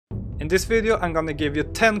In this video I'm gonna give you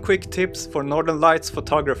 10 quick tips for Northern Lights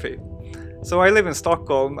photography. So I live in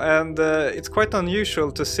Stockholm and it's quite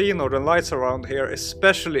unusual to see Northern Lights around here,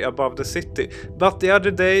 especially above the city. But the other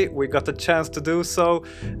day we got a chance to do so.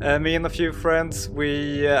 Me and a few friends,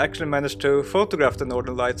 we actually managed to photograph the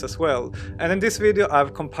Northern Lights as well. And in this video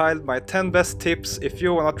I've compiled my 10 best tips if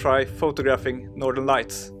you wanna try photographing Northern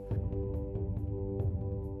Lights.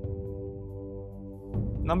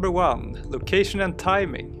 Number 1. Location and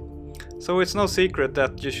timing. So it's no secret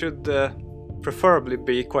that you should preferably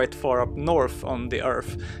be quite far up north on the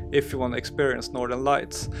Earth if you want to experience Northern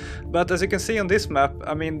Lights. But as you can see on this map,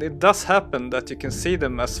 I mean, it does happen that you can see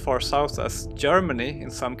them as far south as Germany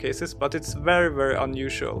in some cases, but it's very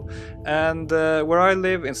unusual. And where I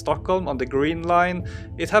live in Stockholm on the Green Line,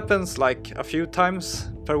 it happens like a few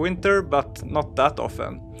times per winter, but not that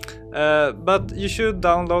often. But you should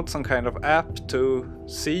download some kind of app to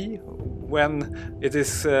see when it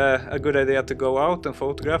is a good idea to go out and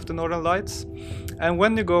photograph the Northern Lights. And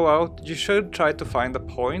when you go out, you should try to find a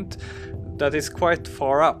point that is quite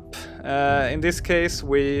far up. In this case,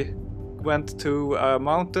 we went to a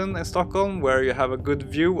mountain in Stockholm where you have a good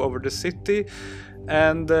view over the city.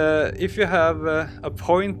 And if you have a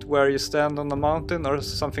point where you stand on the mountain or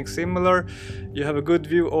something similar, you have a good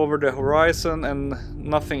view over the horizon and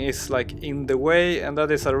nothing is like in the way, and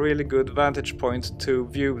that is a really good vantage point to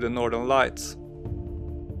view the Northern Lights.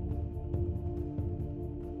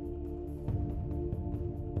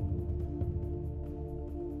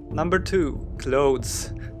 Number 2.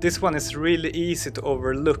 Clothes. This one is really easy to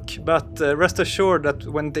overlook, but rest assured that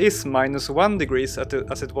when it is -1 degrees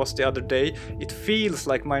as it was the other day, it feels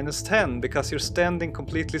like -10 because you're standing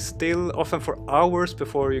completely still, often for hours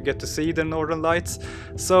before you get to see the Northern Lights.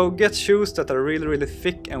 So get shoes that are really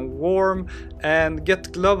thick and warm, and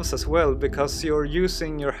get gloves as well because you're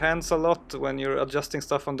using your hands a lot when you're adjusting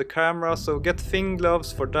stuff on the camera, so get thin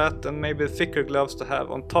gloves for that and maybe thicker gloves to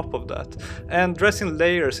have on top of that. And dress in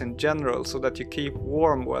layers in general so that you keep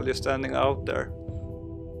warm while you're standing out there.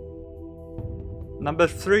 Number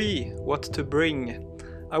 3. What to bring.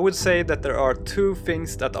 I would say that there are 2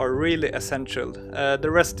 things that are really essential. The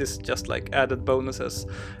rest is just like added bonuses.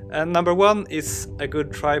 And number 1 is a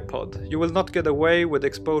good tripod. You will not get away with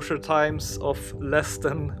exposure times of less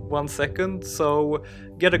than 1 second, so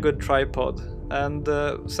get a good tripod. And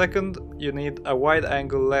second, you need a wide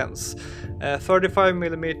angle lens.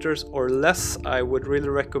 35mm or less I would really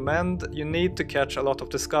recommend. You need to catch a lot of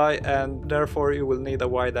the sky and therefore you will need a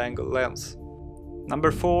wide angle lens.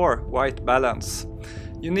 Number 4. White balance.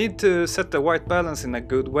 You need to set the white balance in a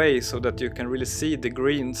good way so that you can really see the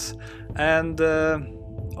greens. And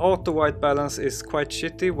auto white balance is quite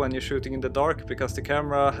shitty when you're shooting in the dark because the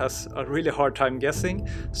camera has a really hard time guessing.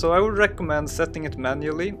 So I would recommend setting it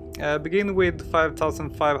manually. Begin with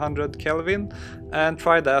 5500 Kelvin and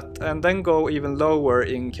try that, and then go even lower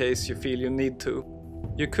in case you feel you need to.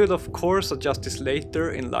 You could of course adjust this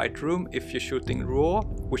later in Lightroom if you're shooting RAW,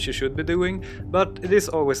 which you should be doing, but it is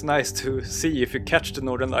always nice to see if you catch the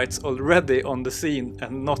Northern Lights already on the scene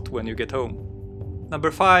and not when you get home.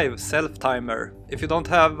 Number 5. Self-timer. If you don't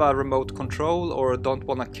have a remote control or don't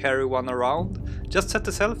want to carry one around, just set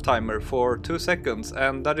the self-timer for 2 seconds,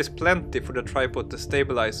 and that is plenty for the tripod to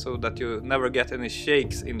stabilize so that you never get any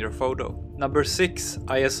shakes in your photo. Number 6.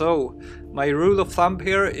 ISO. My rule of thumb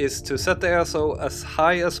here is to set the ISO as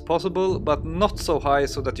high as possible, but not so high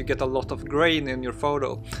so that you get a lot of grain in your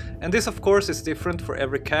photo. And this of course is different for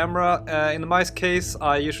every camera. In my case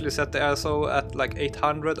I usually set the ISO at like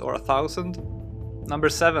 800 or 1000. Number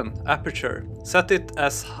 7. Aperture. Set it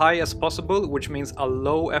as high as possible, which means a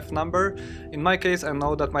low f-number. In my case I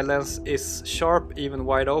know that my lens is sharp even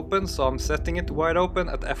wide open, so I'm setting it wide open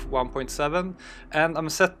at f1.7, and I'm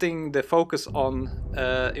setting the focus on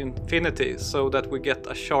infinity so that we get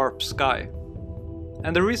a sharp sky.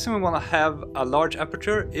 And the reason we want to have a large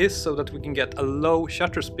aperture is so that we can get a low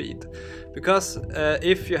shutter speed. Because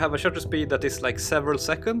if you have a shutter speed that is like several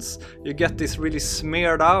seconds, you get this really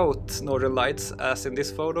smeared out Northern Lights, as in this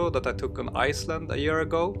photo that I took on Iceland a year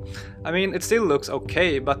ago. I mean, it still looks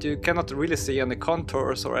okay, but you cannot really see any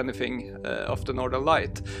contours or anything of the Northern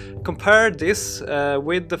Light. Compare this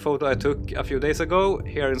with the photo I took a few days ago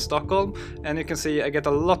here in Stockholm, and you can see I get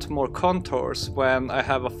a lot more contours when I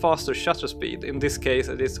have a faster shutter speed. In this case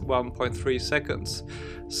it is 1.3 seconds.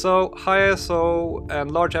 So high ISO and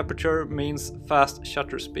large aperture means fast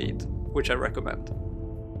shutter speed, which I recommend.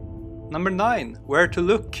 Number 9. Where to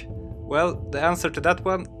look? Well, the answer to that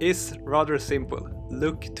one is rather simple.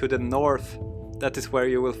 Look to the north. That is where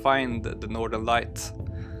you will find the Northern Lights.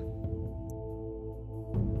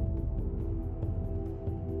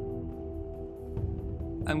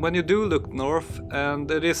 And when you do look north, and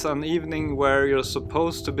it is an evening where you're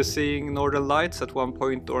supposed to be seeing northern lights at one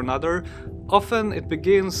point or another, often it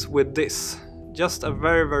begins with this. Just a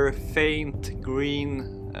very faint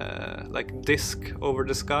green like disc over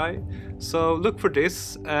the sky. So look for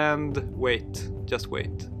this and wait, just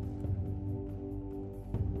wait.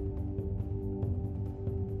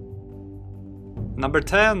 Number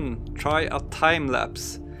 10, try a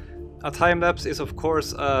time-lapse. A time-lapse is of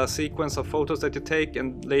course a sequence of photos that you take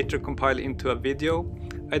and later compile into a video.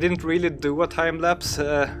 I didn't really do a time-lapse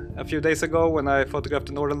a few days ago when I photographed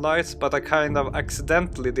the northern lights, but I kind of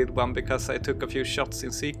accidentally did one because I took a few shots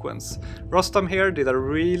in sequence. Rostam here did a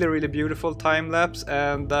really beautiful time-lapse,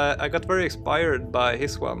 and I got very inspired by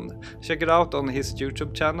his one. Check it out on his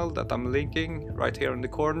YouTube channel that I'm linking right here in the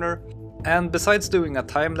corner. And besides doing a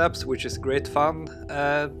time-lapse, which is great fun,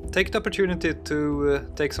 take the opportunity to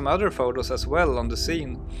take some other photos as well on the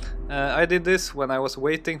scene. I did this when I was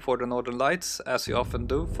waiting for the northern lights, as you often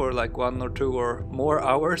do for like 1 or 2 or more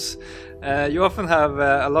hours. You often have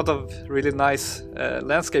a lot of really nice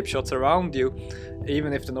landscape shots around you,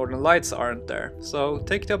 even if the northern lights aren't there. So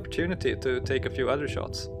take the opportunity to take a few other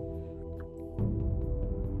shots.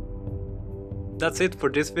 That's it for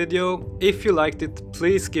this video. If you liked it,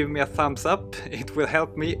 please give me a thumbs up. It will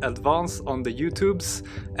help me advance on the YouTubes.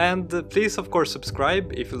 And please of course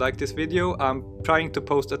subscribe if you like this video. I'm trying to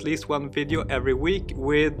post at least 1 video every week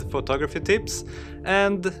with photography tips.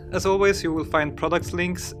 And as always, you will find products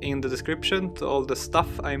links in the description to all the stuff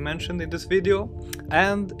I mentioned in this video.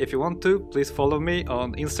 And if you want to, please follow me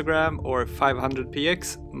on Instagram or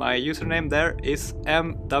 500px. My username there is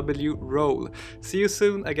mwroll. See you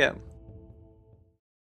soon again.